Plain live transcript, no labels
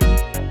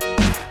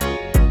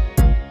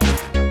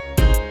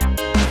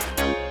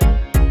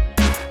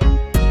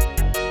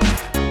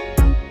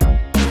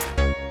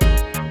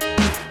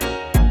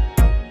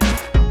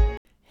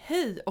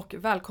Hej och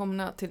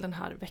välkomna till den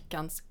här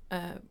veckans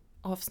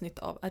avsnitt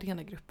av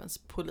Arenagruppens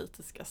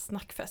politiska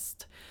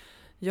snackfest.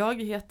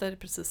 Jag heter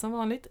precis som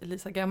vanligt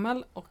Lisa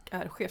Gammel och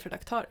är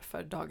chefredaktör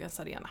för Dagens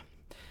Arena.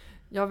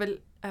 Jag vill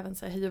även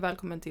säga hej och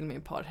välkommen till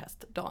min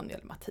parhäst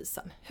Daniel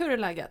Mathisen. Hur är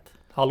läget?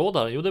 Hallå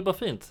där, jo det är bara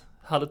fint.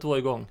 Härligt att vara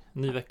igång,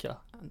 ny vecka.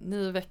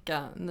 Ny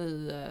vecka,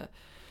 ny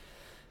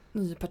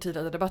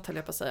partiledardebatt höll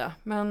jag på att säga.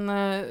 Men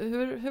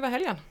hur var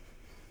helgen?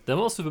 Den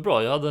var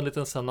superbra, jag hade en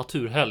liten sån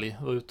naturhelg.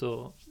 Var ute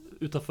och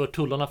utanför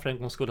tullarna för en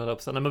gång skulle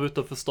jag säga. Nej, men var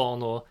utanför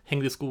stan och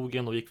hängde i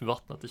skogen och gick vid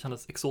vattnet. Det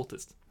kändes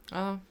exotiskt.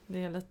 Ja,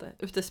 det är lite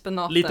ute i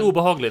spenaten. Lite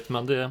obehagligt,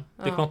 men det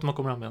är skönt när man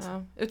kommer hem med.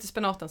 Ja, ute i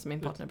spenaten som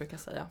min partner brukar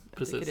säga. Jag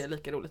Precis. tycker det är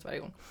lika roligt varje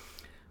gång.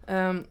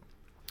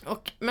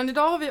 Men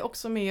idag har vi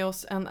också med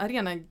oss en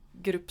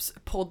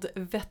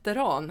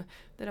Arenagruppspodd-veteran.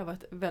 Det där var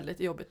ett väldigt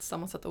jobbigt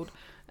sammansatt ord.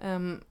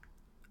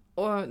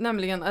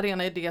 Nämligen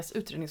Arena Idés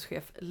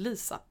utredningschef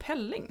Lisa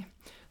Pelling.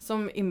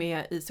 Som är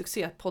med i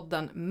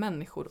succépodden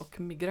Människor och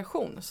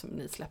migration som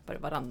ni släpper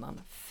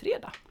varannan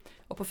fredag.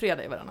 Och på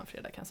fredag är varannan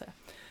fredag kan jag säga.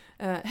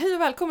 Hej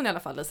och välkommen i alla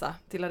fall Lisa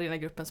till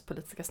Arenagruppens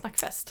politiska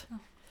snackfest. Ja.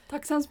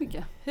 Tack så hemskt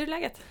mycket. Hur är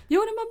läget?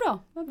 Jo, det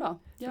var bra.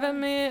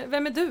 Vem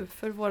är du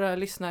för våra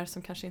lyssnare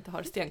som kanske inte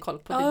har stenkoll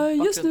på din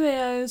bakgrund? Just nu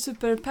är jag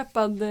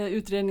superpeppad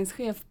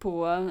utredningschef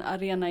på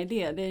Arena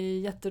Idé. Det är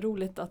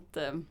jätteroligt att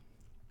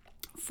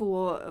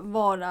få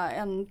vara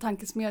en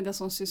tankesmedja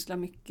som sysslar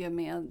mycket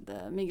med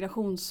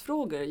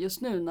migrationsfrågor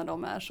just nu när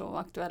de är så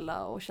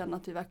aktuella och känner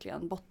att vi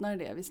verkligen bottnar i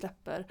det. Vi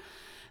släpper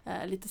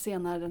lite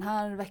senare den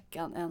här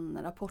veckan en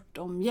rapport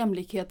om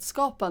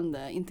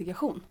jämlikhetsskapande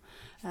integration.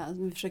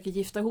 Vi försöker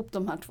gifta ihop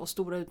de här två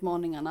stora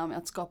utmaningarna med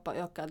att skapa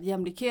ökad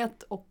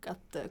jämlikhet och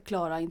att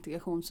klara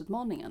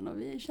integrationsutmaningen. Och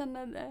vi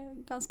känner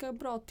ganska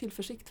bra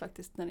tillförsikt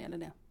faktiskt när det gäller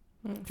det.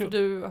 För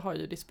du har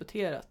ju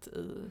disputerat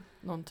i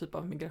någon typ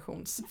av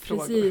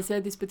migrationsfrågor. Precis, jag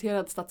är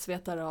disputerad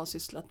statsvetare och har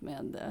sysslat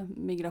med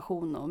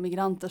migration och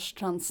migranters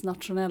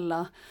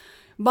transnationella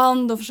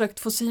band och försökt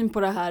få syn på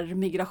det här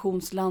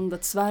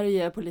migrationslandet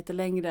Sverige på lite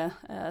längre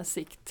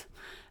sikt.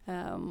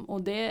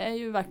 Och det är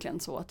ju verkligen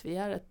så att vi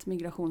är ett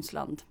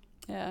migrationsland.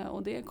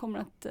 Och det kommer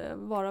att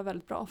vara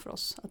väldigt bra för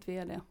oss att vi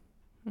är det.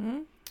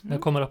 När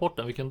kommer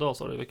rapporten? Vilken dag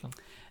sa du i veckan?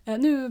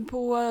 Nu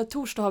på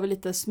torsdag har vi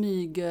lite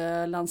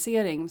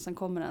smyglansering. Sen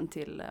kommer den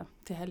till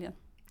helgen.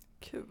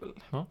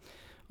 Kul. Ja.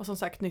 Och som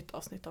sagt nytt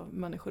avsnitt av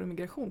Människor och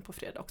migration på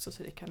fredag också.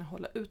 Så det kan ni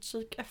hålla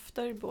utkik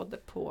efter både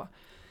på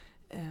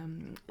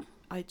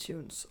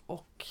iTunes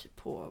och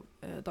på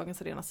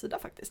Dagens Arenas sida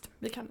faktiskt.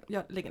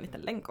 Jag lägger en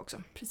liten länk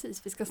också.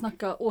 Precis, vi ska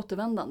snacka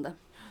återvändande.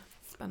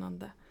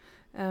 Spännande.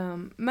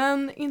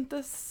 Men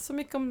inte så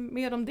mycket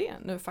mer om det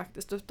nu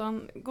faktiskt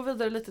utan gå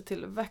vidare lite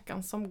till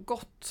veckan som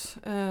gått.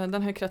 Den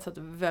har ju kretsat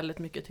väldigt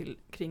mycket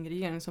kring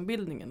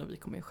regeringsombildningen och vi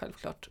kommer ju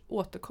självklart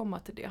återkomma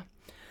till det.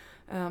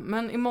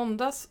 Men i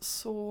måndags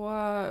så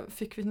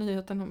fick vi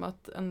nyheten om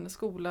att en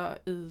skola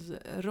i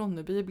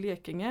Ronneby i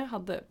Blekinge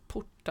hade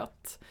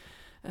portat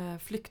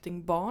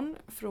flyktingbarn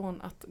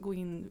från att gå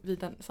in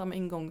vid samma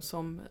ingång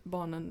som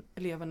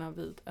eleverna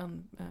vid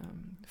en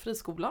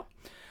friskola.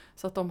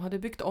 Så att de hade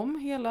byggt om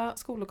hela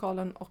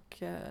skollokalen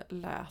och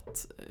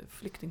lät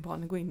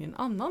flyktingbarnen gå in i en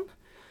annan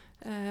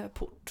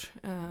port.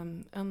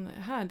 En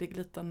härlig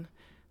liten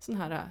sån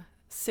här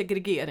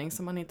segregering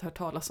som man inte hört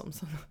talas om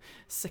sedan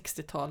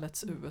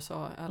 60-talets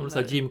USA. Eller så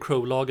här Jim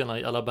Crow-lagarna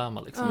i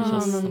Alabama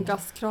liksom.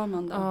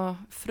 Gastkramande. Ja,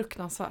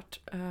 fruktansvärt.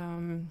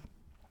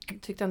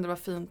 Tyckte ändå det var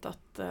fint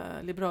att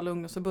Liberala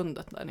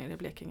ungdomsförbundet där nere i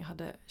Blekinge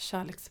hade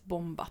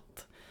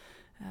kärleksbombat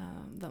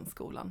den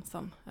skolan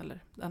sen, eller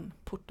den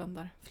porten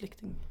där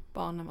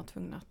flyktingbarnen var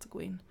tvungna att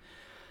gå in.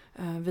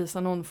 Visa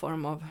någon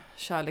form av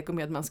kärlek och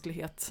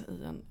medmänsklighet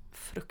i en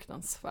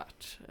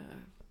fruktansvärt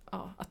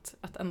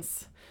att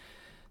ens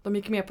de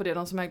gick med på det,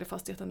 de som ägde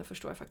fastigheten, det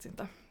förstår jag faktiskt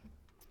inte.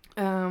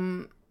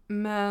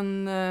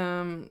 Men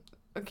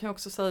jag kan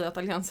också säga att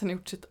Alliansen har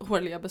gjort sitt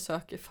årliga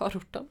besök i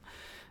förorten.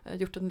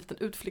 Gjort en liten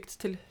utflykt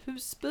till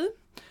Husby.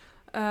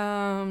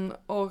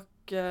 Och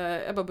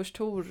Ebba Busch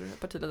Thor,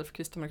 partiledare för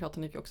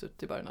Kristdemokraterna, gick också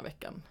ut i början av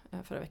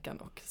förra veckan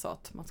och sa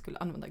att man skulle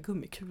använda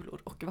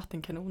gummikulor och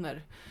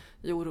vattenkanoner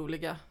i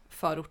oroliga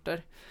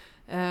förorter.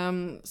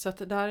 Så att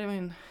det där är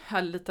en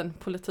härlig liten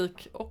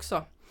politik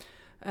också.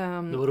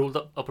 Det var roligt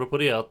apropå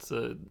det att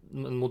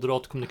en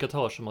moderat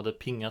kommunikatör som hade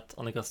pingat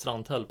Annika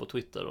Strandhäll på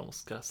Twitter och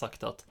ska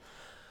sagt att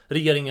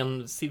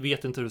regeringen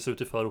vet inte hur det ser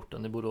ut i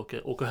förorten, ni borde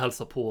åka och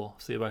hälsa på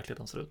och se hur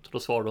verkligheten ser ut. Då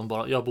svarade de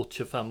bara, jag har bott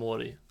 25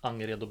 år i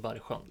Angered och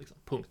Bergsjön, liksom.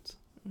 Punkt.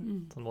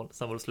 Sen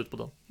var det slut på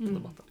den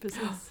debatten.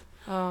 Precis.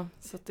 Ja,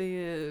 så att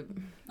det...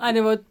 Nej,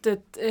 det var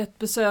ett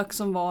besök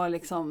som var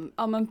liksom,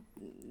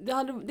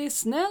 det är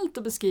snällt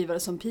att beskriva det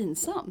som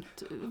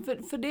pinsamt.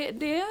 För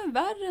det är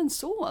värre än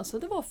så. Alltså,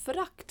 det var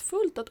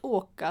föraktfullt att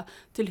åka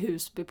till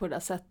Husby på det där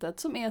sättet.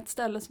 Som är ett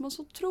ställe som har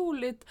så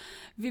otroligt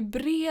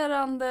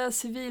vibrerande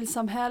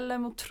civilsamhälle.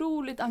 Med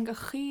otroligt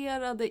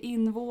engagerade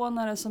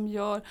invånare som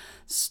gör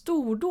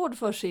stordåd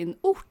för sin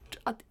ort.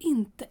 Att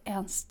inte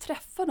ens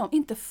träffa dem.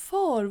 Inte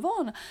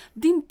förvarna.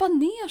 Dimpa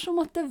ner som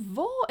att det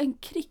var en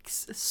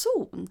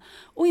krigszon.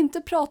 Och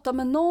inte prata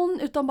med någon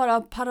utan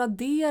bara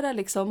paradera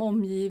liksom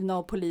omgivna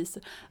av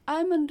poliser.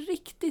 Nej, men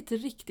riktigt,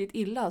 riktigt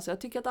illa. Så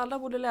jag tycker att alla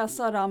borde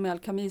läsa Rami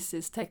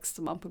Al-Khamisis text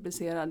som han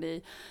publicerade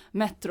i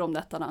Metro om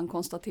detta, när han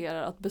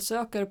konstaterar att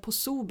besökare på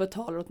zoo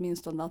betalar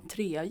åtminstone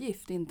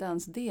entréavgift. Inte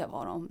ens det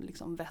var de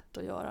liksom vett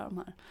att göra, de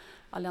här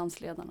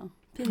alliansledarna.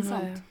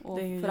 Pinsamt och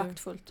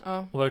föraktfullt.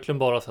 Ja. Och verkligen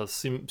bara så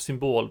här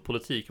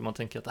symbolpolitik. Om man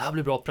tänker att det här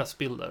blir bra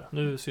pressbilder.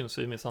 Nu syns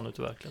vi minsann ut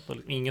i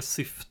verkligheten. Inget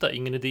syfte,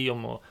 ingen idé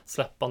om att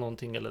släppa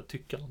någonting eller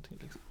tycka någonting.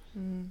 Liksom.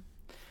 Mm.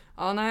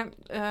 Ja, nej.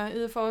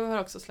 IFAU har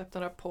också släppt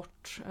en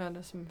rapport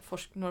som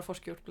några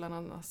forskare gjort, bland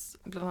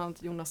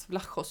annat Jonas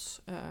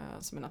Vlachos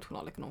som är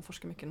nationalekonom,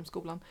 forskar mycket inom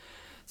skolan,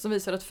 som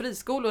visar att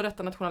friskolor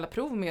rättar nationella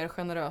prov mer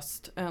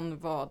generöst än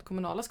vad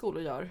kommunala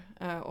skolor gör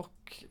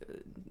och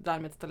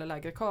därmed ställer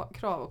lägre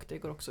krav, och det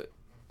går också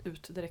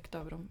ut direkt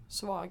över de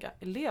svaga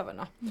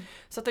eleverna.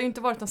 Så att det har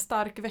inte varit en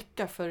stark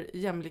vecka för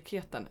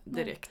jämlikheten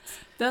direkt.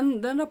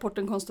 Den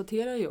rapporten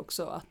konstaterar ju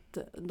också att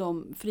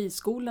de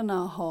friskolorna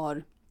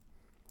har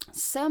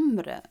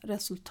sämre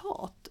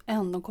resultat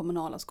än de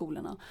kommunala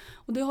skolorna.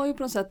 Och det har ju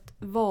på något sätt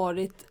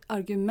varit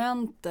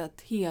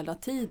argumentet hela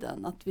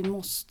tiden, att vi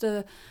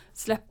måste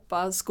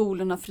släppa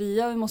skolorna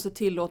fria, vi måste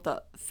tillåta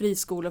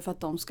friskolor för att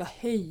de ska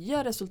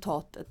höja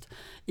resultatet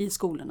i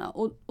skolorna.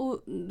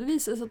 Och det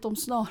visar sig att de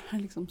snarare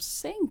liksom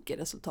sänker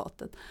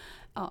resultatet.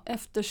 Ja,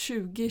 efter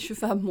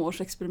 20-25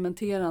 års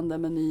experimenterande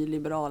med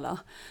nyliberala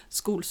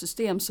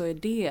skolsystem så är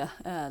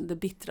det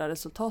bittra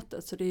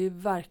resultatet. Så det är ju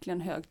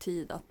verkligen hög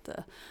tid att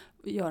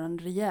göra en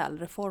rejäl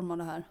reform av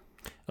det här.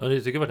 Ja,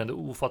 det tycker jag verkligen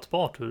är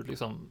ofattbart hur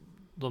liksom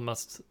de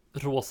mest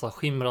rosa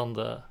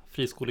skimrande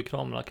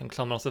friskolekramarna kan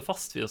klamra sig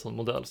fast vid en sån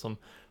modell som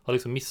har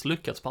liksom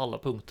misslyckats på alla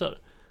punkter.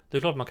 Det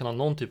är klart man kan ha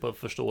någon typ av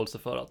förståelse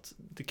för att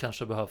det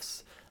kanske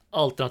behövs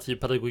alternativ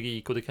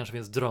pedagogik och det kanske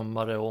finns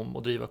drömmare om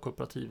att driva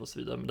kooperativ och så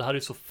vidare. Men det här är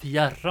ju så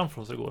fjärran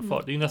från oss det går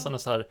för. Det är ju nästan en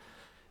så här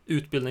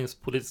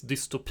utbildningspolitisk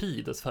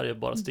dystopi där Sverige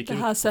bara sticker ut.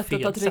 Det här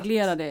sättet att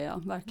reglera det,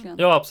 ja, verkligen.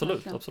 Ja, absolut,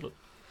 verkligen. absolut.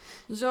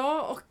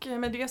 Ja, och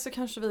med det så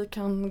kanske vi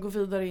kan gå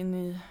vidare in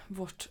i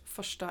vårt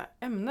första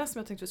ämne som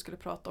jag tänkte vi skulle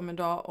prata om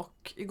idag.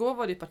 Och igår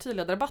var det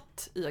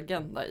partiledardebatt i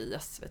Agenda i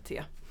SVT.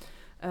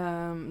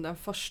 Den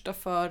första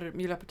för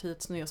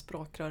Miljöpartiets nya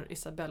språkrör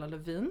Isabella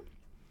Lövin.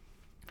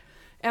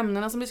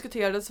 Ämnena som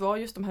diskuterades var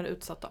just de här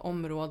utsatta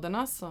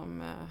områdena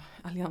som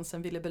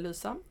Alliansen ville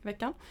belysa i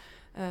veckan.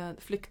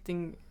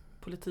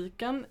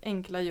 Flyktingpolitiken,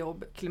 enkla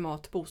jobb,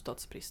 klimat,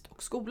 bostadsbrist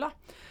och skola.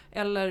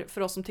 Eller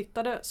för oss som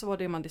tittade så var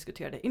det man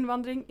diskuterade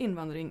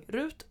invandring,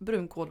 RUT,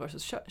 brunkol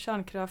versus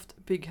kärnkraft,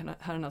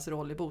 byggherrarnas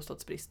roll i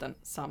bostadsbristen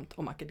samt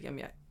om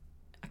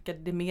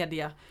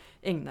Academedia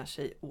ägnar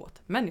sig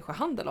åt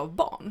människohandel av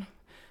barn.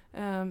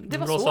 Det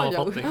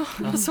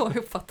var så jag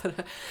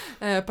uppfattade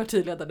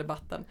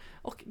partiledardebatten.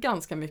 Och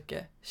ganska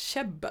mycket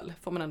käbbel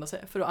får man ändå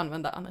säga, för att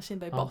använda Anna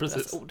Kinberg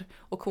Batras ord.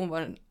 Och hon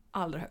var den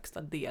allra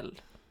högsta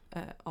del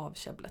av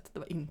käbblet. Det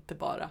var inte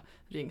bara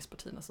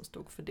regeringspartierna som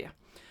stod för det.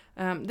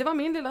 Det var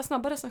min lilla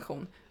snabba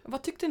recension.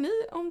 Vad tyckte ni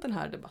om den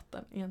här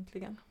debatten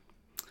egentligen?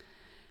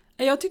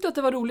 Jag tyckte att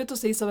det var roligt att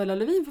se Isabella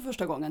Lövin för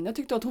första gången. Jag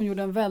tyckte att hon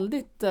gjorde en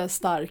väldigt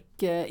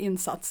stark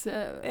insats.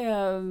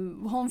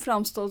 Hon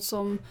framstod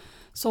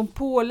som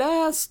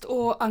påläst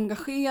och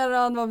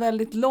engagerad, var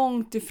väldigt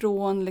långt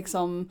ifrån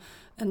liksom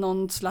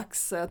någon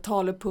slags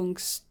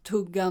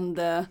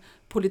talepunktstuggande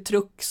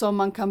politruk som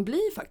man kan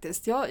bli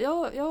faktiskt.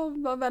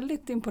 Jag var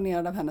väldigt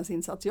imponerad av hennes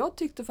insats. Jag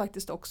tyckte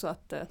faktiskt också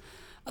att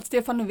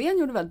Stefan Löfven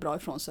gjorde väldigt bra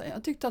ifrån sig.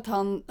 Jag tyckte att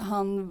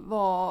han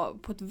var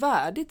på ett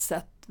värdigt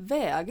sätt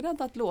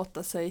vägrad att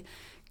låta sig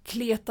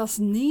kletas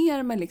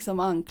ner med liksom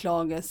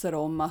anklagelser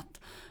om att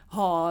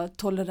ha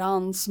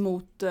tolerans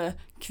mot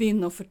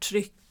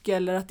kvinnoförtryck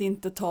eller att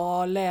inte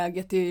ta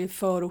läget i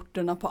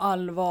förorterna på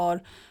allvar.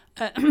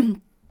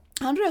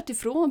 Han röt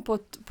ifrån på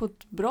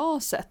ett bra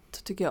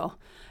sätt tycker jag.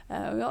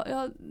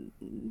 Jag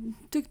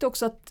tyckte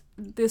också att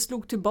det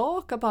slog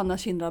tillbaka på Anna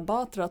Kinberg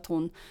Batra att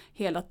hon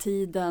hela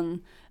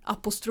tiden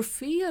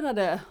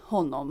apostroferade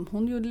honom.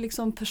 Hon gjorde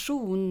liksom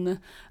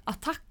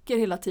personattacker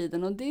hela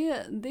tiden och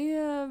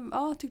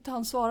jag tyckte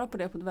han svarade på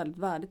det på ett väldigt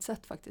värdigt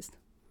sätt faktiskt.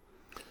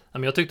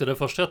 Jag tyckte det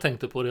första jag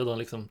tänkte på redan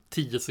liksom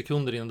 10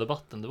 sekunder innan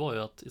debatten, det var ju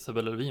att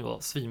Isabella Lövin var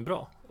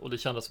svinbra. Och det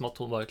kändes som att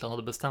hon verkligen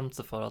hade bestämt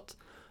sig för att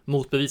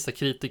motbevisa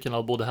kritikerna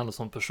av både henne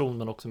som person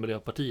men också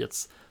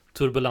Miljöpartiets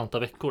turbulenta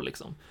veckor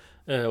liksom.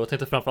 Och jag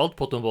tänkte framförallt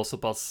på att hon var så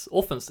pass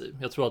offensiv.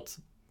 Jag tror att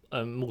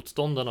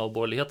motståndarna och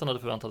borgerligheten hade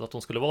förväntat att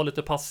hon skulle vara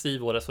lite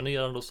passiv och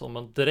resonerande och så,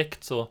 men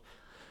direkt så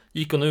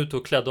gick hon ut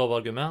och klädde av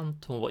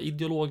argument. Hon var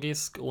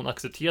ideologisk och hon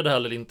accepterade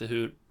heller inte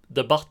hur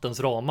debattens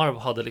ramar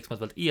hade liksom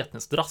ett väldigt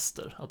etniskt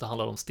raster. Att det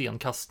handlade om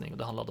stenkastning och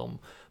det handlade om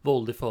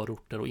våld i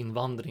förorter och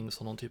invandring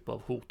som någon typ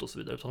av hot och så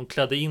vidare. Så de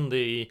klädde in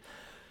det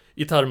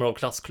i termer av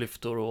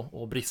klassklyftor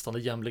och bristande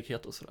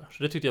jämlikhet och sådär.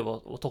 Så det tyckte jag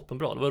var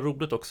toppenbra. Det var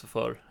roligt också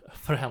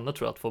för henne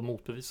tror jag att få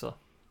motbevisa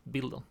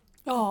bilden.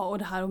 Ja, och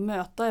det här att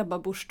möta Ebba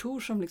Busch Thor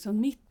som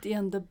liksom mitt i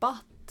en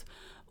debatt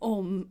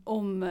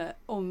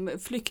om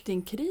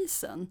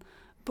flyktingkrisen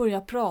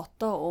börjar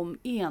prata om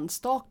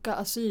enstaka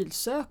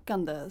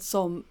asylsökande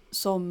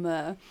som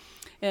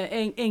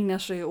ägnar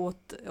sig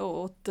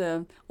åt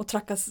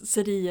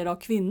trakasserier av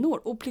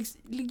kvinnor och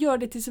gör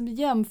det till som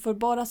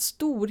jämförbara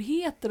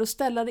storheter och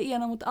ställa det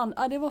ena mot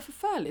andra. Det var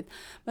förfärligt.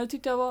 Men jag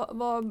tyckte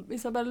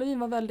Isabella Lövin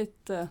var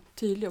väldigt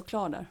tydlig och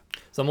klar där.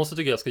 Sen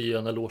tycker jag ska ge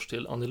en eloge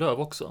till Annie Lööf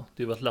också.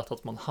 Det är väldigt lätt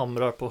att man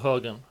hamrar på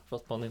högern för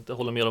att man inte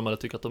håller med dem eller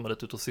tycker att de är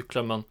lite ute och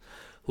cyklar. Men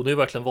hon har ju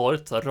verkligen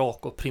varit så här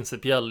rak och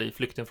principiell i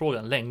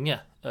flyktingfrågan länge.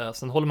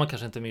 Sen håller man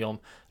kanske inte med om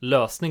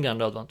lösningar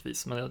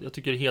nödvändigtvis. Men jag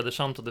tycker det är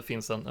hedersamt att det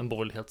finns en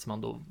borgerlighet som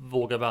ändå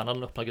vågar värna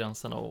den öppna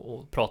gränserna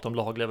och prata om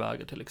lagliga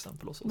vägar till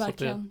exempel. Och så.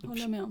 Verkligen, så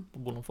håller jag med om.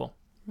 Borde de få.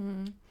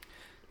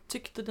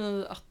 Tyckte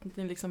ni att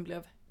ni liksom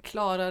blev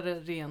klarare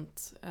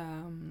rent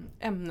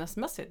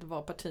ämnesmässigt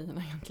vad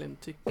partierna egentligen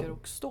tycker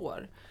och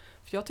står?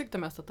 För jag tyckte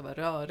mest att det var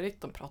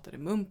rörigt, de pratade i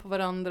mun på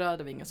varandra,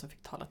 det var ingen som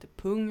fick tala till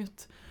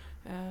punkt.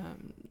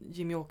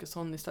 Jimmy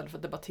Åkesson istället för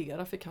att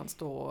debattera fick han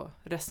stå och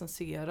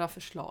recensera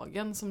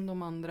förslagen som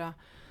de andra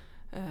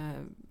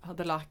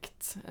hade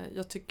lagt.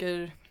 Jag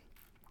tycker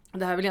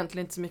det här är väl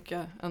egentligen inte så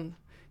mycket en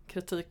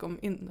kritik om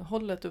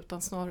innehållet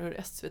utan snarare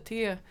hur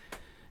SVT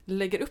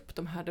lägger upp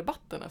de här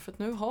debatterna. För att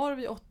nu har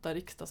vi 8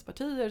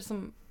 riksdagspartier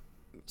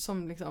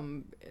som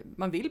liksom,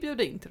 man vill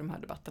bjuda in till de här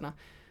debatterna.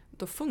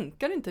 Då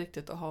funkar det inte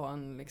riktigt att ha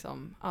en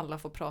liksom, alla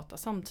får prata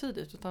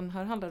samtidigt. Utan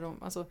här handlar det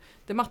om, alltså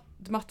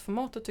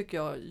debattformatet tycker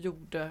jag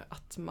gjorde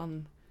att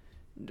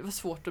det var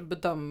svårt att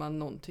bedöma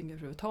någonting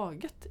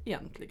överhuvudtaget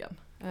egentligen.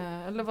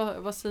 Eller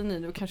vad säger ni?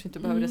 Du kanske inte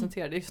behöver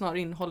recensera. Det är snarare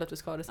innehållet vi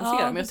ska recensera.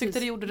 Ja, men jag tyckte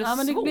det gjorde det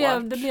men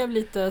svårt. Det blev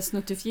lite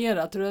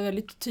snuttifierat. Och det var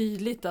väldigt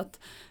tydligt att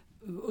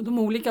de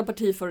olika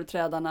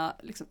partiföreträdarna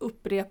liksom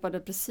upprepade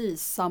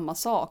precis samma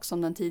sak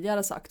som den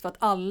tidigare sagt. För att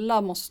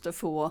alla måste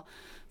få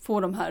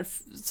de här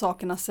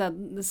sakerna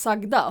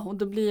sagda. Och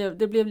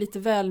det blev lite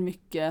väl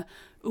mycket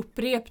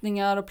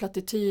upprepningar och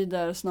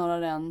plattityder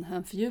snarare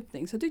än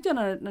fördjupning. Så jag tyckte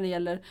när det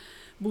gäller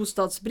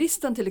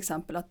bostadsbristen till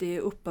exempel att det är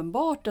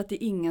uppenbart att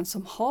det är ingen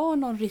som har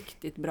någon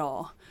riktigt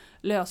bra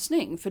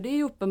lösning. För det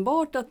är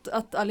uppenbart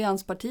att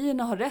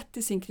allianspartierna har rätt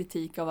i sin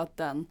kritik av att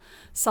den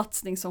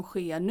satsning som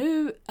sker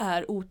nu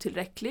är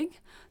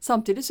otillräcklig.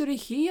 Samtidigt så är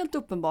det helt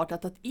uppenbart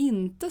att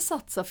inte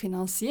satsa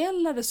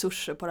finansiella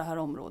resurser på det här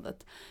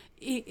området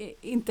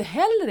inte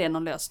heller är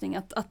någon lösning.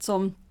 Att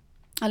som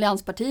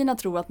allianspartierna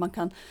tror att man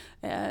kan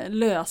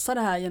lösa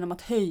det här genom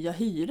att höja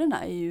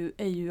hyrorna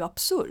är ju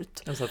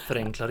absurt. En sån här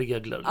förenkla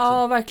regler. Liksom.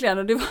 Ja, verkligen.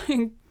 Och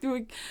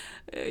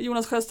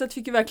Jonas Sjöstedt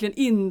fick ju verkligen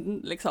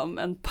in liksom,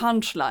 en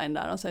punchline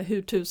där. Alltså,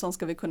 hur tusan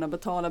ska vi kunna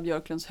betala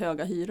Björklunds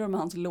höga hyror med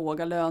hans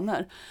låga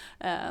löner?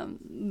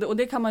 Och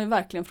det kan man ju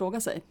verkligen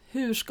fråga sig.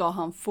 Hur ska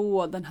han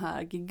få den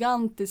här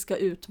gigantiska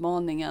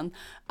utmaningen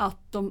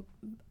att de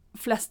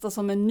flesta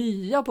som är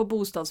nya på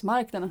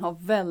bostadsmarknaden har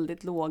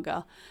väldigt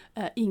låga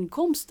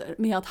inkomster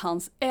med att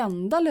hans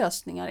enda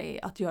lösningar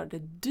är att göra det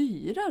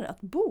dyrare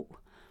att bo.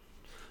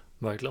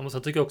 Verkligen, och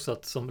sen tycker jag också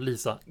att som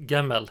Lisa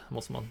Gemmel,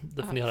 måste man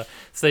definiera,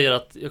 säger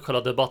att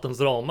själva debattens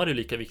ramar är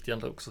lika viktiga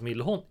också som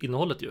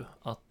innehållet ju.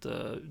 Att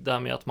det här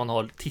med att man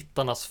har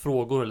tittarnas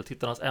frågor eller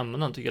tittarnas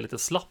ämnen tycker jag är lite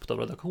slappt av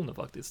redaktionen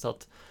faktiskt.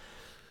 Att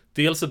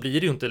dels så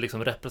blir det ju inte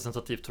liksom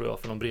representativt tror jag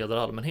för någon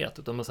bredare allmänhet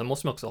utan sen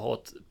måste man också ha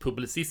ett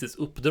publicistiskt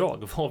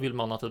uppdrag. Vad vill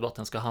man att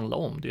debatten ska handla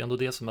om? Det är ändå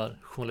det som är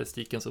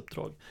journalistikens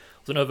uppdrag.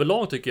 Och sen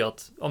överlag tycker jag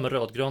att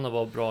rödgröna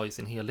var bra i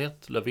sin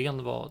helhet.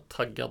 Löfven var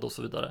taggad och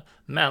så vidare.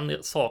 Men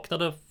jag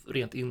saknade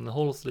rent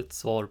innehållsligt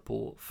svar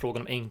på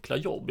frågan om enkla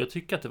jobb. Jag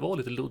tycker att det var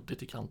lite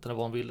luddigt i kanterna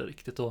vad han ville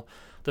riktigt. Och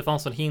det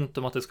fanns en hint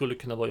om att det skulle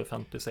kunna vara i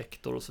offentlig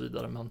sektor och så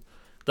vidare. Men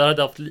där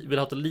hade jag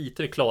velat ha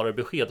lite klarare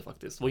besked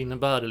faktiskt. Vad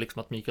innebär det liksom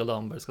att Mikael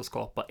Damberg ska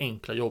skapa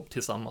enkla jobb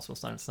tillsammans med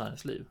Sveriges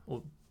näringsliv?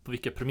 Och på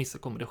vilka premisser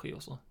kommer det ske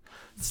och så?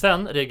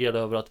 Sen reagerade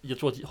jag över att jag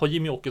tror att har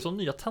Jimmy Åkesson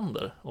nya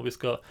tänder? Och vi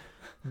ska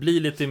bli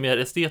lite mer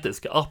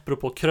estetiska.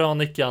 Apropå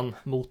krönikan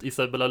mot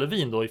Isabella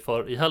Lövin då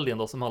i helgen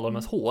då, som handlar om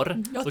ens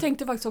hår. Jag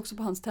tänkte faktiskt också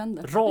på hans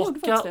tänder.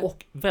 Raka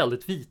och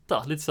väldigt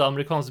vita. Lite så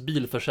amerikansk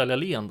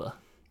bilförsäljarleende.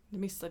 Det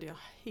missade jag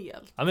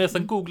helt. Ja, men jag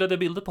sen googlade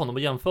bilder på honom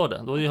och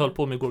jämförde. Då jag höll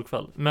på med igår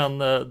kväll. Men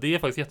det är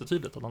faktiskt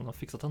jättetydligt att han har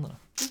fixat tänderna.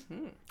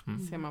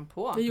 Ser man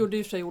på. Det gjorde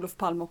ju för sig Olof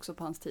Palme också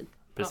på hans tid.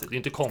 Precis, det är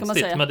inte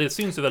konstigt. Men det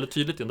syns ju väldigt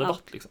tydligt i en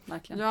debatt. Liksom.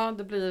 Ja,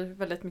 det blir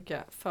väldigt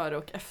mycket före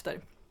och efter.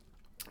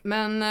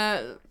 Men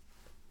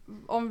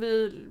om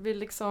vi vill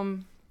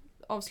liksom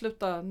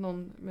avsluta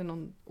med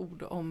någon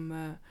ord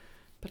om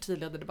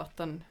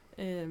partiledardebatten.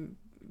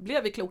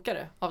 Blev vi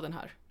klokare av den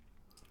här?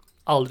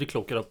 Aldrig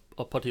klokare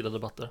av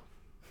partiledardebatter.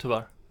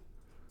 Tyvärr.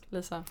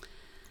 Lisa?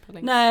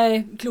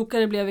 Nej,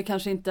 klokare blev vi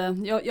kanske inte.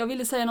 Jag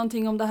ville säga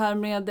någonting om det här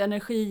med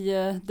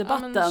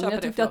energidebatten.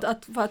 Jag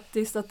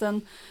tyckte att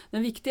den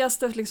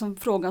viktigaste liksom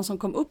frågan som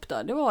kom upp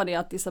där, det var det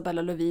att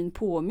Isabella Lövin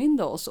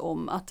påminde oss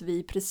om att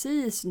vi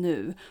precis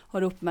nu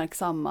har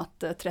uppmärksammat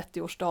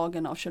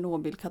 30-årsdagen av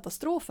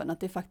Tjernobylkatastrofen. Att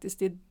det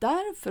faktiskt är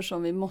därför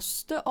som vi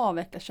måste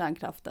avveckla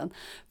kärnkraften.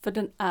 För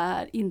den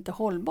är inte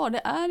hållbar.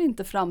 Det är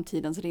inte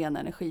framtidens rena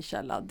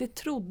energikälla. Det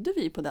trodde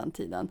vi på den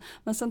tiden.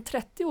 Men sedan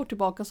 30 år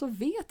tillbaka så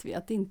vet vi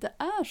att det inte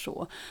är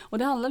så. Och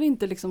det handlar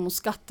inte liksom om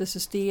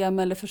skattesystem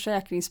eller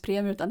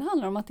försäkringspremier, utan det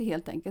handlar om att det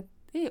helt enkelt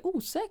är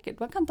osäkert.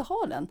 Man kan inte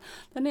ha den.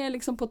 Den är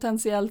liksom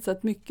potentiellt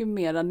sett mycket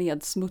mer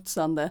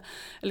nedsmutsande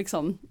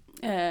liksom,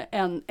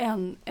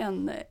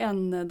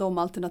 än de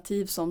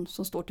alternativ som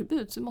står till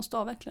bud. Så vi måste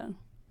avveckla den.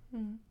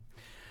 Mm.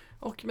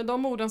 Och med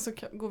de orden så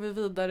går vi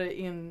vidare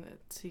in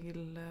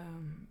till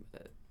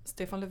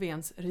Stefan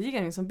Löfvens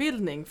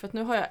regeringsombildning. För att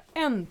nu har jag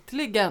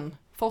äntligen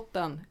fått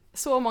den.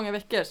 Så många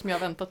veckor som jag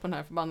har väntat på den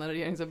här förbannade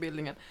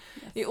regeringsombildningen.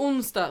 Yes. I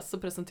onsdag så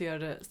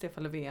presenterade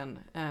Stefan Löfven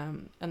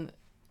en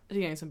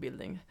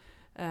regeringsombildning.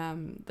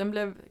 Den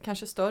blev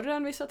kanske större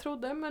än vissa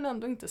trodde, men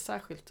ändå inte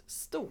särskilt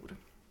stor.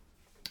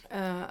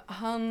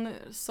 Han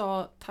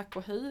sa tack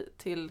och hej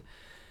till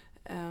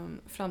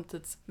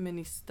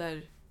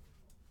framtidsminister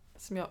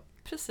som jag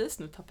precis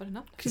nu tappade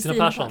namnet.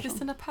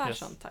 Kristina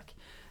Persson, yes. Tack.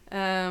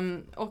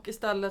 Och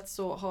istället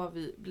så har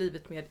vi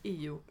blivit med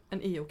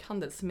en EU- och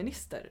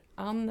handelsminister,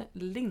 Ann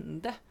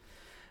Linde.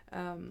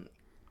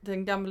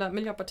 Den gamla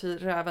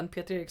miljöpartiräven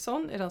Peter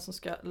Eriksson är den som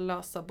ska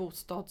lösa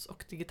bostads-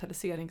 och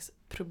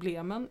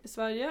digitaliseringsproblemen i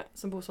Sverige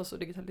som bostads- och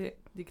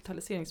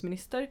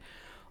digitaliseringsminister.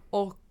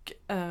 Och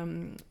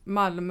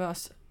Malmö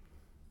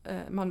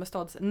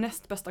stads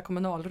näst bästa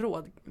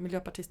kommunalråd,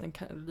 miljöpartisten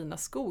Karolina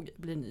Skog,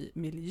 blir ny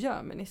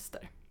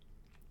miljöminister.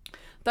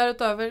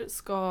 Därutöver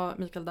ska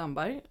Mikael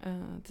Damberg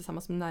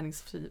tillsammans med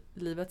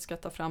näringslivet ska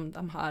ta fram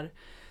de här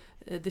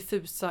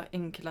diffusa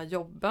enkla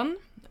jobben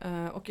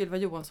och Ylva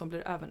Johansson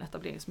blir även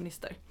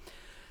etableringsminister.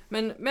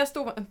 Men mest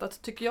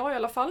oväntat tycker jag i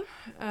alla fall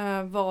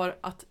var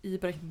att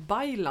Ibrahim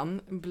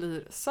Baylan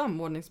blir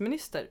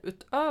samordningsminister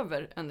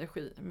utöver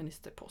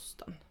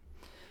energiministerposten.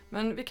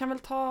 Men vi kan väl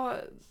ta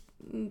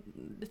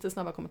lite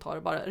snabba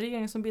kommentarer bara.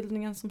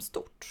 Regeringsombildningen som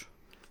stort.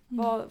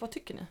 Vad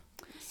tycker ni?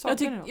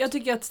 Jag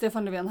tycker att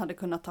Stefan Löfven hade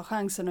kunnat ta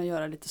chansen att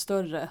göra lite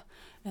större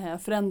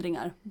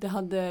förändringar. Det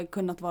hade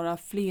kunnat vara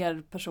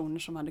fler personer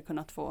som hade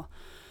kunnat få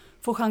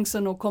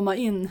chansen att komma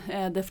in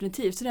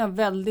definitivt. Så det är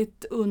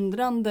väldigt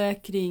undrande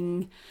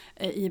kring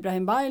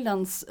Ibrahim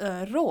Baylans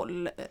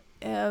roll.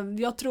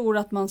 Jag tror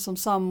att man som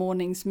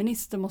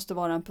samordningsminister måste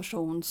vara en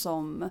person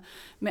som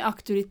med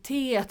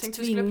auktoritet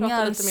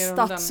tvingar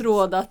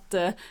statsråd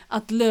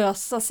att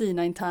lösa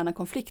sina interna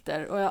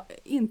konflikter. Och jag har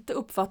inte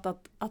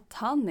uppfattat att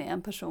han är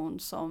en person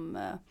som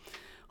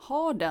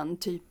har den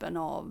typen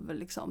av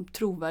liksom,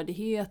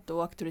 trovärdighet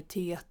och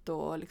auktoritet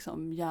och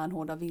liksom,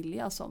 järnhårda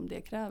vilja som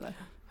det kräver.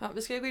 Ja,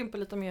 vi ska gå in på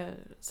lite mer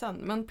sen.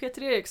 Men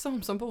Peter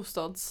Eriksson som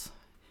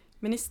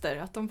bostadsminister,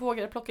 att de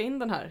vågar plocka in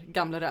den här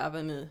gamla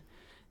räven i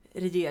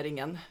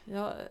regeringen.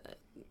 Ja,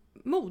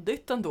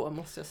 modigt ändå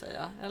måste jag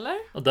säga, eller?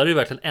 Ja, där är ju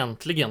verkligen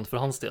äntligen för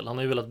hans del. Han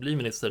har ju velat bli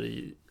minister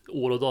i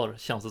år och dagar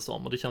känns det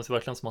som. Och det känns ju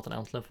verkligen som att han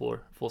äntligen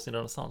får sin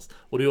renässans.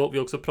 Och vi har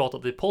också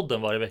pratat i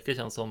podden varje vecka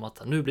känns som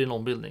att nu blir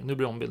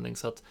det ombildning.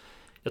 Så att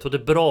jag tror det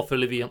är bra för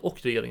Löfven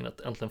och regeringen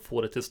att äntligen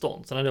få det till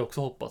stånd. Sen hade jag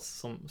också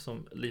hoppats,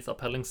 som Lisa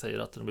Pelling säger,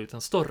 att den blivit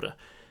en större.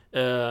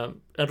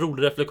 En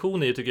rolig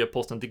reflektion är ju, tycker jag,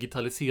 posten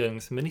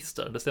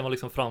digitaliseringsminister. Det ser man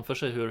liksom framför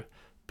sig hur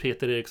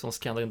Peter Eriksson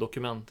skannar in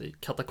dokument i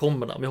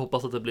katakomberna. Men jag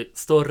hoppas att det blir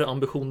större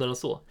ambitioner än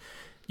så.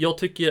 Jag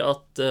tycker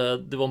att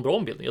det var en bra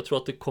ombildning. Jag tror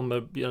att det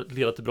kommer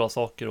leda till bra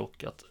saker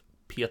och att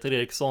Peter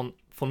Eriksson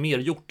får mer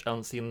gjort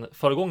än sin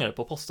föregångare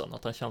på posten.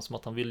 Att han känns som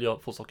att han vill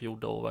få saker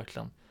gjorda och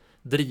verkligen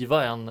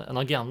driva en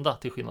agenda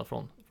till skillnad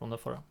från den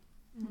förra.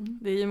 Mm.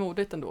 Det är ju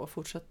modigt ändå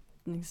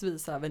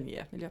fortsättningsvis även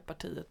ge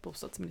Miljöpartiet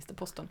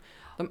bostadsministerposten.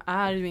 De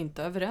är ju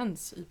inte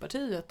överens i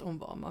partiet om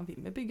vad man vill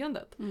med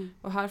byggandet.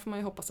 Och här får man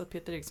ju hoppas att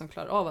Peter Eriksson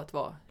klarar av att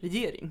vara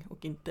regering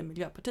och inte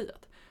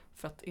Miljöpartiet.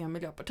 För att är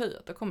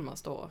Miljöpartiet, då kommer man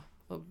stå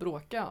och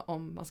bråka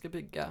om man ska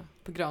bygga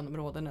på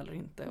grönområden eller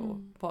inte och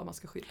vad man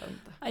ska skydda och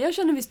inte. Jag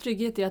känner viss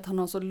trygghet i att han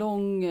har så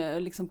lång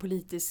liksom,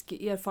 politisk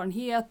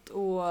erfarenhet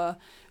och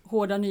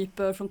hårda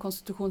nypor från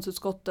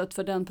konstitutionsutskottet.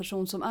 För den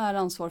person som är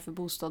ansvarig för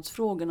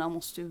bostadsfrågorna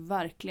måste ju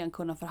verkligen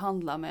kunna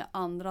förhandla med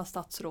andra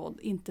statsråd,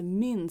 inte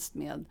minst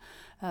med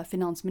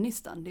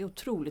finansministern. Det är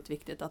otroligt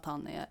viktigt att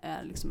han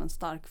är liksom en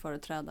stark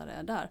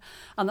företrädare där.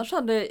 Annars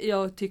hade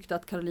jag tyckt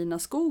att Karolina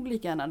Skog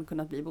lika gärna hade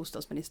kunnat bli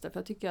bostadsminister, för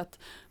jag tycker att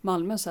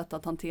Malmös sätt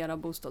att hantera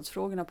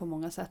bostadsfrågorna på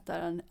många sätt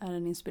är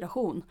en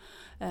inspiration.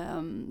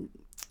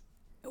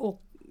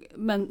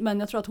 Men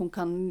jag tror att hon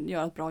kan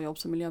göra ett bra jobb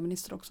som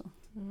miljöminister också.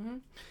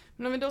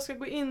 Men om vi då ska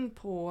gå in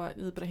på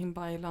Ibrahim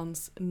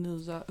Baylans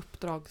nya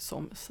uppdrag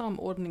som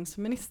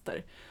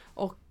samordningsminister.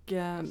 Och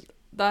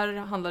där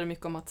handlar det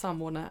mycket om att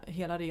samordna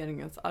hela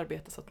regeringens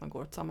arbete så att man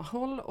går åt samma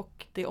håll.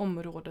 Och det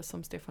område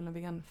som Stefan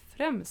Löfven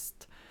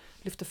främst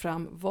lyfte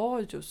fram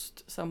var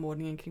just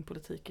samordningen kring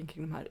politiken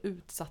kring de här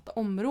utsatta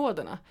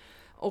områdena.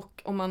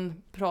 Och om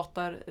man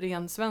pratar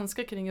ren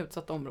svenska kring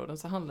utsatta områden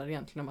så handlar det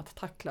egentligen om att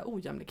tackla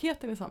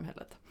ojämlikheten i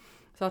samhället.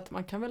 Så att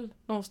man kan väl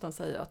någonstans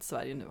säga att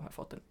Sverige nu har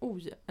fått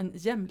en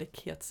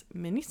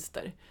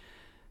jämlikhetsminister.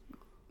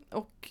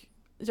 Och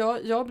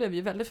jag blev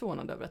ju väldigt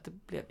förvånad över att det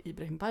blev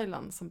Ibrahim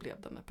Baylan som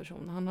blev den här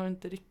personen. Han har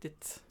inte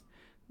riktigt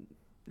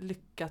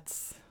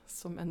lyckats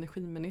som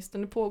energiminister.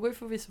 Nu pågår ju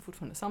förvisso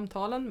fortfarande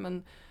samtalen,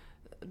 men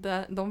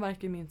de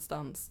verkar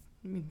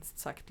minst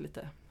sagt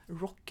lite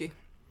rocky.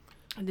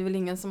 Det är väl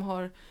ingen som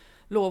har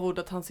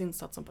lovordat hans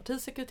insats som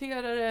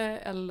partisekreterare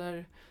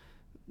eller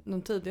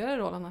någon tidigare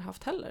roll han har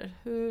haft heller.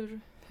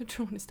 Hur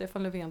tror ni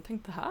Stefan Löfven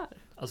tänkte här?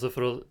 Alltså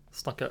för att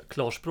snacka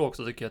klarspråk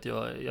så tycker jag att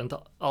jag är inte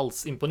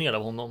alls imponerad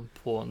av honom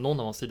på någon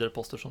av hans tidigare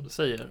poster som du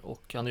säger.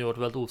 Och han har ju varit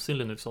väldigt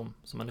osynlig nu som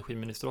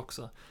energiminister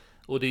också.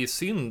 Och det är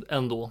synd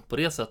ändå på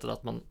det sättet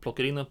att man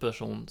plockar in en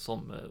person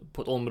som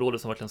på ett område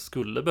som verkligen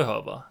skulle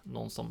behöva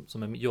någon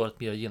som gör ett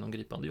mer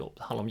genomgripande jobb.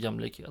 Det handlar om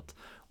jämlikhet.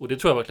 Och det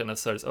tror jag verkligen är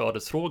Sveriges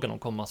ödesfråga de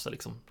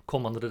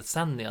kommande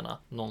decennierna.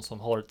 Någon som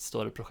har ett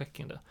större projekt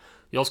kring det.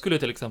 Jag skulle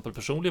till exempel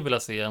personligen vilja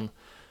se en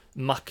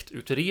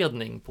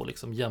maktutredning på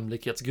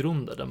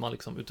jämlikhetsgrunder där man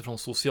utifrån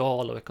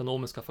sociala och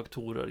ekonomiska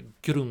faktorer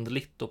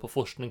grundligt och på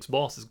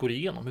forskningsbasis går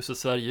igenom hur ser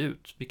Sverige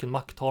ut, vilken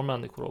makt har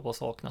människor och vad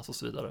saknas och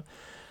så vidare.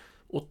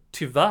 Och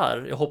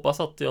tyvärr, jag hoppas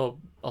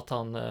att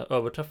han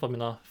överträffar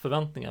mina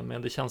förväntningar,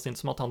 men det känns inte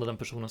som att han är den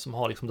personen som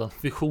har den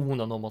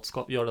visionen om att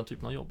göra den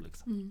typen av jobb.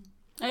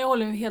 Jag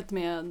håller helt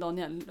med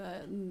Daniel.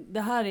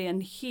 Det här är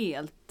en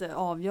helt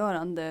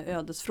avgörande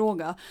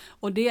ödesfråga.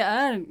 Och det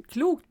är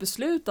klokt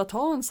beslut att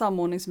ha en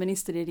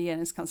samordningsminister i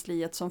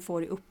regeringskansliet som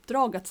får i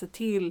uppdrag att se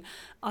till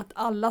att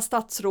alla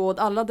statsråd,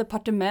 alla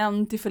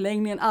departement, i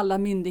förlängningen alla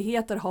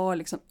myndigheter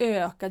har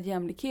ökad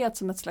jämlikhet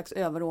som ett slags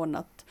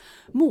överordnat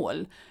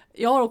mål.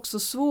 Jag har också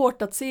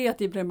svårt att se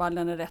att Ibrahim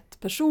Baylan är rätt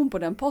person på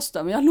den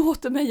posten, men jag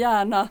låter mig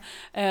gärna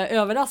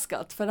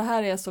överraskat, för det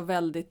här är så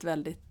väldigt,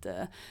 väldigt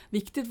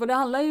viktigt. För det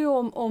handlar ju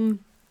om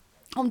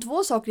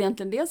två saker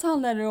egentligen. Dels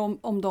handlar det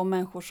om de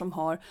människor som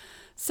har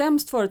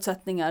sämst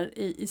förutsättningar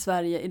i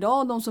Sverige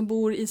idag. De som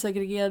bor i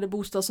segregerade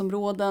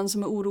bostadsområden,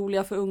 som är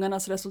oroliga för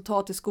ungarnas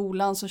resultat i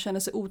skolan, som känner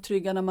sig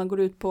otrygga när man går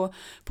ut på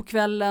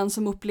kvällen,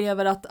 som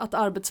upplever att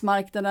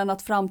arbetsmarknaden,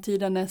 att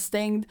framtiden är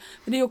stängd.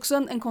 Men det är också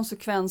en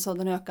konsekvens av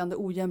den ökande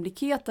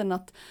ojämlikheten,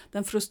 att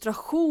den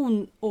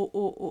frustration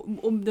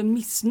och den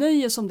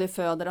missnöje som det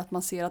föder, att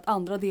man ser att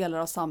andra delar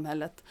av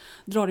samhället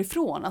drar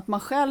ifrån. Att man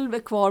själv är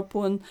kvar på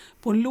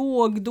en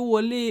låg,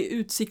 dålig,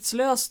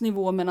 utsiktslös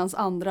nivå medan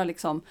andra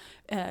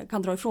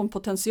kan dra ifrån.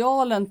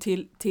 Potentialen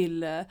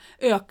till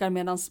ökar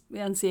medan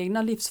ens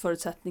egna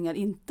livsförutsättningar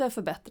inte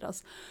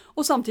förbättras.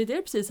 Och samtidigt är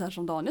det precis här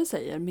som Daniel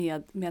säger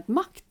med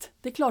makt.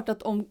 Det är klart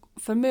att om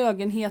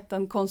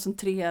förmögenheten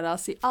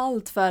koncentreras i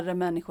allt färre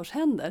människors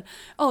händer,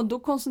 ja, då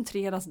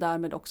koncentreras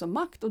därmed också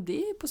makt, och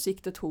det är på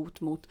sikt ett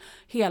hot mot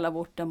hela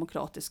vårt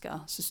demokratiska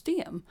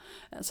system.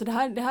 Så det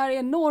här är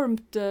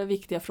enormt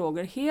viktiga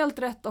frågor. Helt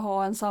rätt att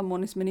ha en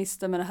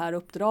samordningsminister med det här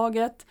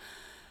uppdraget.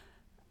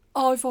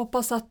 Ja, vi får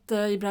hoppas att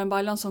Ibrahim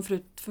Baylan, som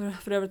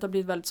för övrigt har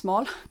blivit väldigt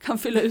smal, kan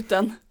fylla ut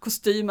den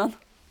kostymen.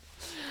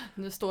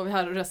 Nu står vi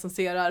här och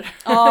recenserar.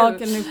 Ja,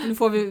 nu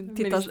får vi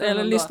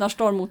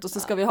lyssnarstorm mot oss, det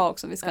ska vi ha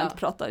också. Vi ska inte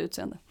prata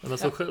utseende. Men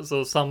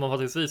så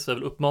sammanfattningsvis är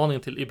väl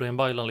uppmaningen till Ibrahim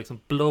Baylan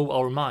blow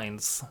our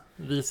minds.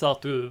 Visa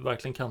att du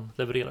verkligen kan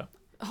leverera.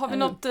 Har vi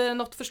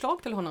något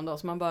förslag till honom då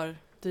som man bör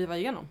driva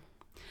igenom?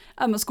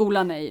 Ja, men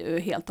skolan är ju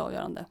helt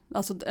avgörande.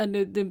 Alltså,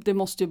 det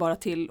måste ju bara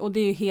till. Och det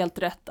är ju helt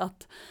rätt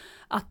att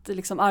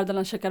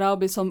Ardalan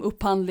Shekarabi som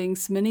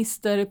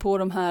upphandlingsminister på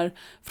de här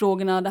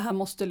frågorna, det här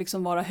måste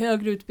vara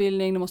högre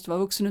utbildning, det måste vara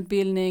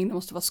vuxenutbildning, det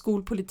måste vara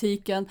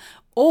skolpolitiken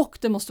och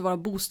det måste vara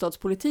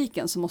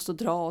bostadspolitiken som måste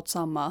dra åt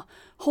samma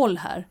håll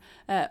här.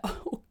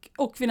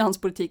 Och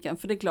finanspolitiken,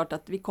 för det är klart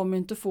att vi kommer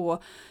inte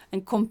få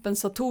en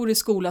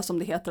kompensatorisk skola som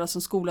det heter, alltså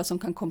en skola som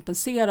kan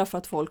kompensera för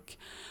att folk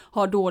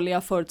har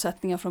dåliga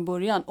förutsättningar från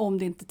början om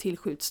det inte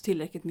tillskjuts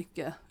tillräckligt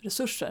mycket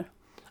resurser.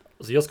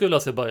 Alltså jag skulle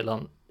se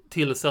Baylan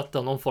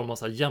tillsätta någon form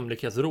av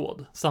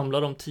jämlikhetsråd, samla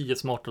de 10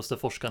 smartaste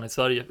forskarna i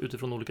Sverige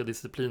utifrån olika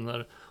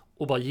discipliner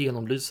och bara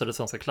genomlysa det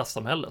svenska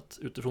klassamhället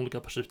utifrån olika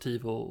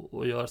perspektiv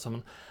och göra som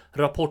en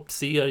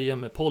rapportserie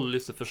med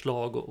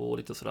policyförslag och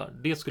lite sådär.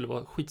 Det skulle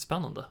vara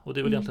skitspännande, och det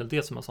är väl egentligen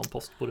det som en sån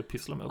post borde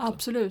pyssla med också.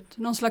 Absolut,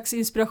 någon slags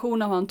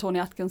inspiration av Tony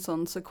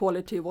Atkinsons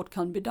Equality, What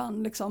Can Be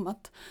Done,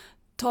 att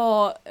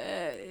ta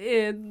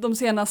de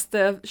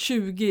senaste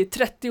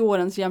 20-30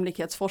 årens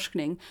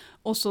jämlikhetsforskning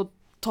och så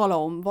tala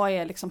om vad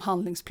är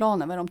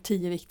handlingsplanen, vad är de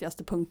 10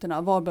 viktigaste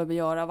punkterna, vad bör vi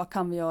göra, vad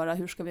kan vi göra,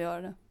 hur ska vi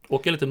göra det?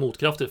 Och är lite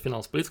motkraft till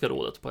Finanspolitiska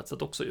rådet på ett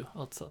sätt också ju,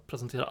 att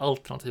presentera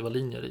alternativa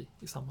linjer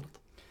i samhället.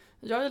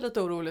 Jag är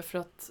lite orolig för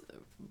att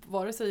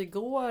vare sig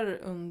igår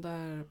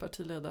under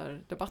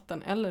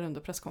partiledardebatten eller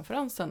under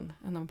presskonferensen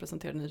när man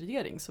presenterade en ny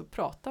regering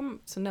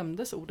så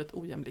nämndes ordet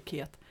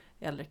ojämlikhet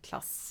eller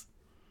klass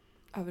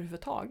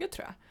överhuvudtaget,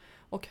 tror jag.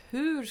 Och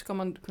hur ska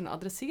man kunna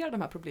adressera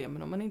de här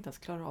problemen om man inte ens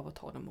klarar av att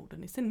ta de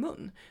orden i sin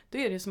mun? Då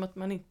är det som att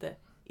man inte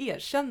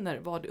erkänner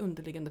vad det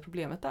underliggande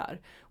problemet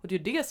är. Och det är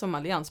ju det som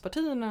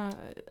allianspartierna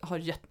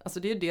har alltså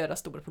det är ju deras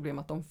stora problem,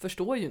 att de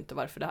förstår ju inte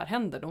varför det här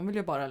händer. De vill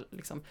ju bara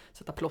liksom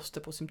sätta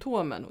plåster på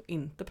symptomen och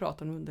inte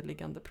prata om de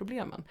underliggande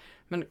problemen.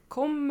 Men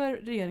kommer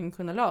regeringen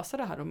kunna lösa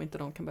det här om inte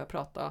de kan börja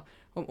prata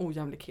om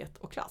ojämlikhet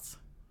och klass?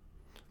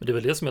 Men det är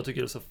väl det som jag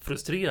tycker är så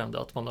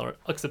frustrerande, att man har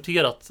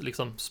accepterat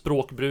liksom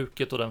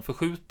språkbruket och den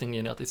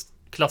förskjutningen i att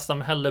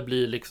klassamhälle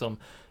blir liksom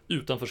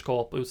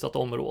utanförskap och utsatta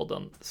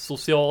områden.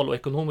 Social och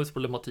ekonomisk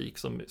problematik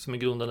som i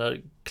grunden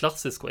är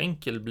klassisk och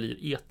enkel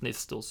blir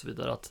etniskt och så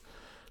vidare. Att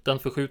den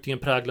förskjutningen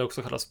präglar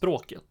också själva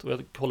språket. Och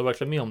jag håller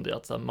verkligen med om det,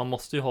 att så här, man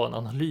måste ju ha en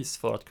analys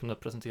för att kunna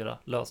presentera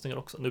lösningar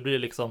också. Nu blir det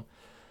liksom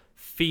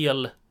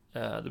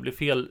det blir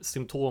fel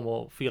symptom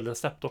och fel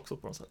recept också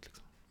på något sätt.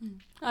 Liksom.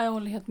 Ja, jag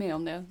håller helt med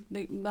om det.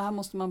 Det här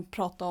måste man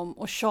prata om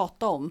och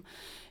tjata om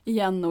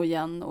igen och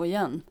igen och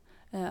igen.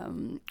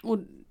 Och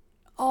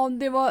ja,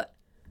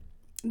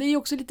 det är ju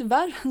också lite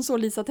värre än så,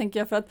 Lisa, tänker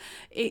jag, för att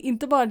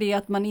inte bara det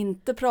att man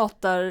inte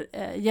pratar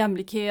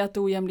jämlikhet,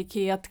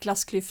 ojämlikhet,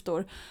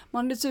 klassklyftor.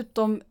 Man har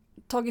dessutom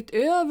tagit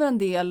över en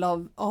del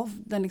av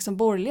den liksom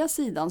borgerliga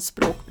sidans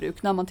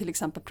språkbruk när man till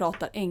exempel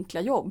pratar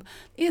enkla jobb.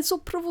 Det är så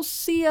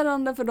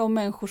provocerande för de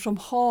människor som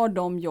har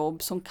de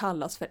jobb som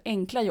kallas för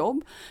enkla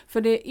jobb.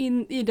 För det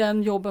i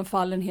den jobben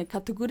faller en hel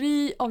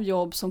kategori av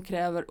jobb som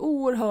kräver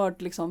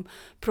oerhörd liksom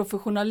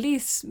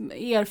professionalism,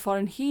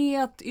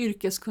 erfarenhet,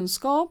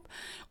 yrkeskunskap.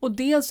 Och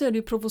dels är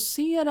det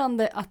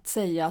provocerande att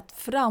säga att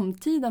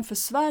framtiden för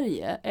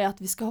Sverige är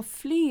att vi ska ha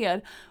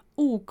fler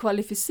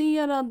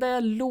okvalificerade,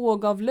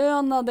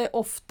 lågavlönade,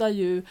 ofta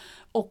ju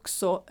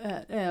också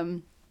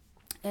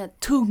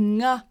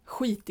tunga,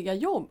 skitiga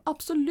jobb.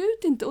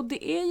 Absolut inte. Och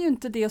det är ju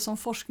inte det som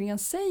forskningen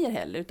säger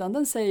heller, utan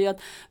den säger ju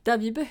att där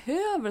vi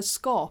behöver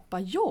skapa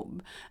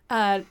jobb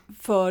är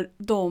för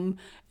de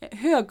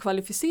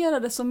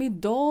högkvalificerade som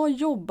idag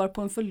jobbar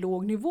på en för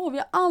låg nivå. Vi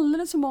har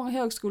alldeles för många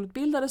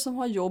högskoleutbildade som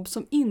har jobb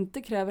som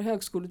inte kräver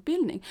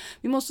högskoleutbildning.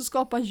 Vi måste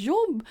skapa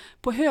jobb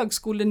på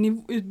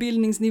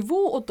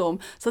högskoleutbildningsnivå åt dem,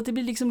 så att det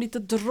blir liksom lite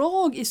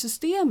drag i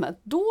systemet.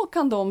 Då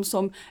kan de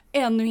som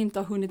ännu inte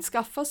har hunnit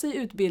skaffa sig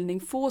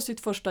utbildning få sitt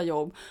första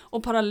jobb,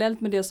 och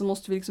parallellt med det så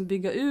måste vi liksom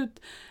bygga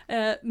ut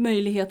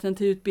möjligheten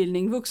till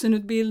utbildning,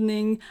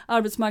 vuxenutbildning,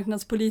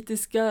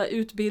 arbetsmarknadspolitiska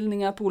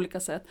utbildningar på olika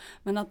sätt.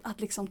 Men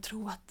att liksom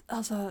tro att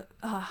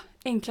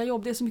enkla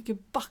jobb, det är så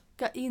mycket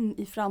backa in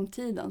i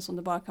framtiden som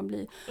det bara kan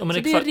bli. Ja, så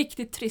det är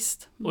riktigt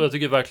trist. Och jag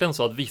tycker verkligen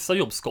så att vissa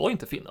jobb ska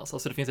inte finnas.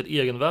 Alltså det finns ett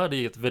egenvärde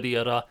i att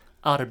värdera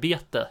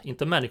arbete,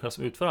 inte människor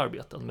som utför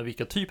arbeten, men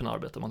vilka typen av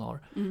arbete man har.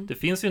 Det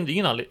finns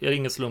ju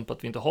ingen slump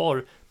att vi inte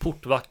har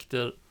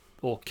portvakter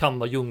och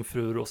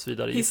kammarjungfrur och så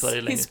vidare i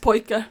Sverige längre.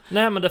 Hisspojkar.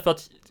 Nej, men därför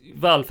att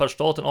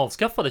välfärdsstaten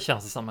avskaffade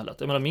tjänstesamhället.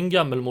 Jag menar, min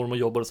gammelmormor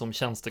jobbade som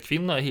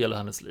tjänstekvinna i hela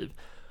hennes liv.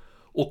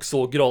 Och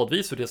så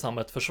gradvis hur det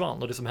samhället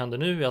försvann. Och det som händer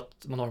nu är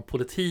att man har en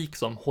politik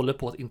som håller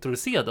på att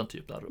introducera den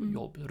typen av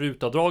jobb.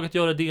 Rutavdraget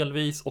gör det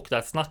delvis, och det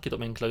här snacket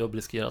om enkla jobb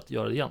riskerar att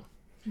göra det igen.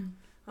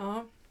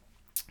 Ja,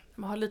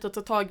 man har lite att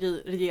ta tag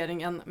i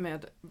regeringen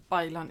med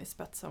Baylan i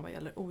spetsen vad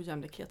gäller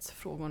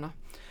ojämlikhetsfrågorna.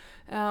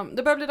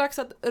 Det börjar bli dags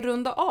att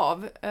runda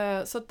av,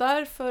 så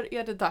därför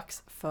är det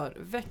dags för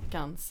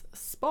veckans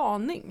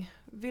spaning.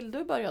 Vill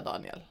du börja,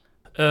 Daniel?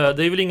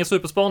 Det är väl ingen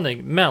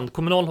superspaning, men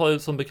Kommunal har ju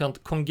som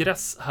bekant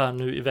kongress här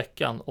nu i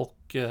veckan,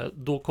 och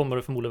då kommer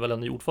det förmodligen väl en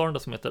ny ordförande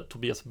som heter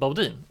Tobias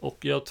Baudin,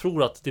 och jag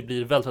tror att det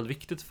blir väldigt, väldigt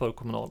viktigt för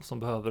Kommunal, som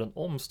behöver en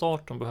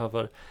omstart, de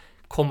behöver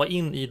komma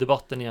in i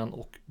debatten igen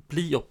och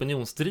bli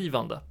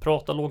opinionsdrivande,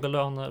 prata låga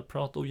löner,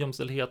 prata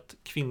ojämställdhet,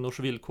 kvinnors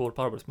villkor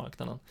på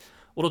arbetsmarknaden.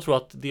 Och då tror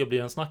jag att det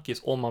blir en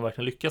snackis om man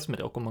verkligen lyckas med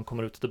det och om man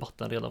kommer ut i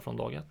debatten redan från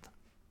dag ett.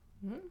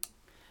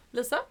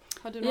 Lisa,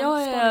 har du någon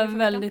Jag är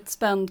väldigt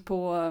spänd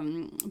på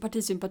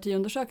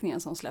partisympatiundersökningen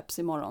som släpps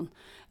imorgon.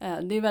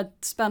 Det är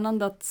väldigt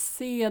spännande att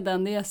se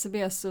den, det är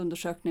SCBs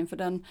undersökning, för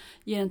den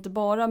ger inte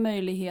bara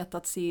möjlighet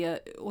att se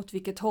åt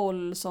vilket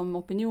håll som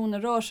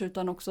opinionen rör sig,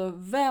 utan också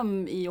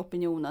vem i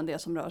opinionen det är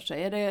som rör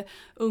sig. Är det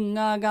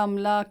unga,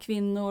 gamla,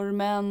 kvinnor,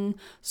 män,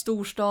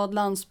 storstad,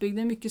 landsbygd? Det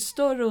är en mycket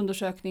större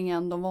undersökning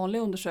än de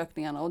vanliga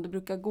undersökningarna, och det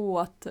brukar gå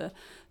att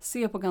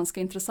se på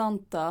ganska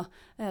intressanta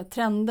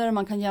trender.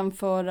 Man kan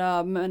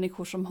jämföra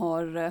människor som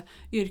har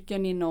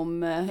yrken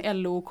inom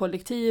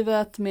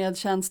LO-kollektivet med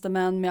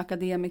tjänstemän, med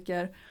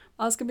akademiker.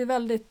 Det ska bli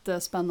väldigt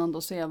spännande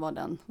att se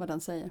vad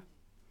den säger.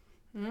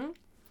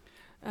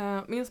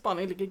 Min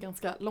spaning ligger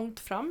ganska långt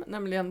fram,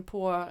 nämligen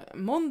på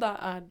måndag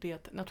är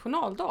det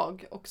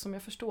nationaldag, och som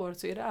jag förstår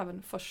så är det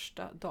även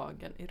första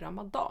dagen i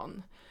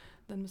Ramadan,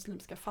 den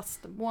muslimska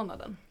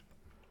fastemånaden.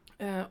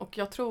 Och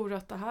jag tror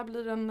att det här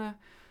blir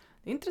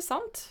det är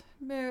intressant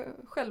med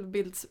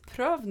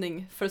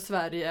självbildsprövning för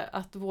Sverige,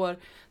 att det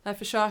här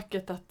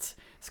försöket att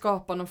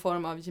skapa någon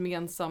form av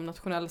gemensam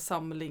nationell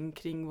samling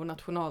kring vår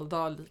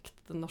nationaldag likt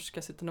den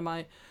norska 17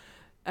 maj,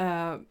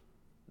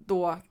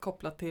 då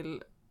kopplat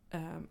till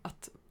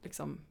att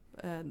liksom,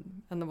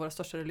 en av våra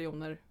största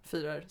religioner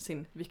firar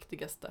sin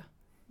viktigaste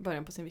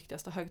början på sin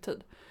viktigaste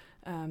högtid.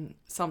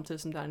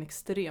 Samtidigt som det är en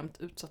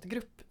extremt utsatt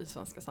grupp i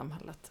svenska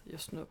samhället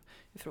just nu,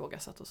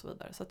 ifrågasatt och så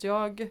vidare. Så att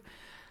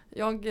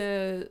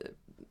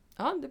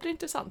det blir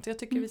intressant. Jag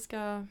tycker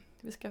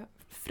vi ska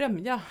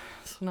främja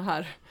såna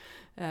här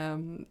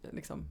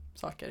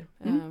saker.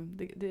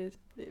 Det är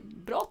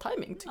bra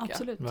timing tycker jag.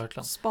 Absolut,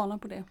 Verkligen. spana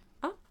på det.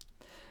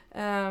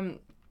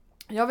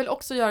 Jag vill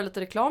också göra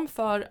lite reklam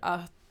för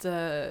att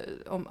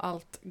om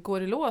allt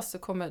går i lås så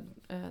kommer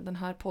den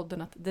här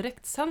podden att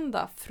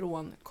direktsända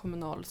från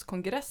Kommunals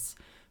kongress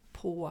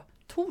på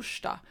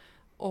torsdag.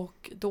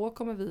 Och då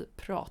kommer vi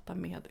prata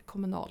med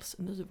Kommunals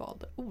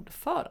nyvalde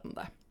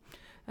ordförande.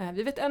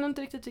 Vi vet ännu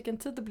inte riktigt vilken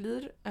tid det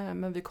blir,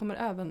 men vi kommer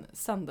även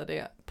sända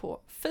det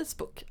på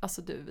Facebook.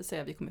 Alltså det vill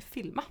säga vi kommer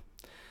filma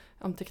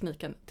om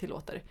tekniken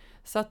tillåter.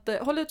 Så att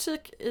håll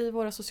utkik i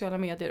våra sociala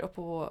medier och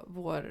på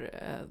vår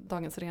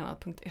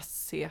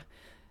dagensarena.se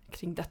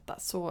kring detta,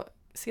 så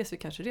ses vi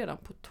kanske redan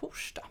på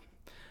torsdag.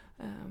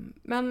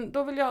 Men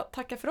då vill jag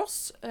tacka för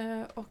oss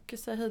och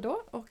säga hej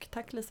då. Och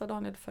tack Lisa och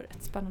Daniel för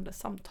ett spännande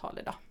samtal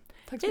idag.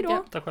 Tack så Hej då!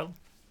 mycket. Tack själv.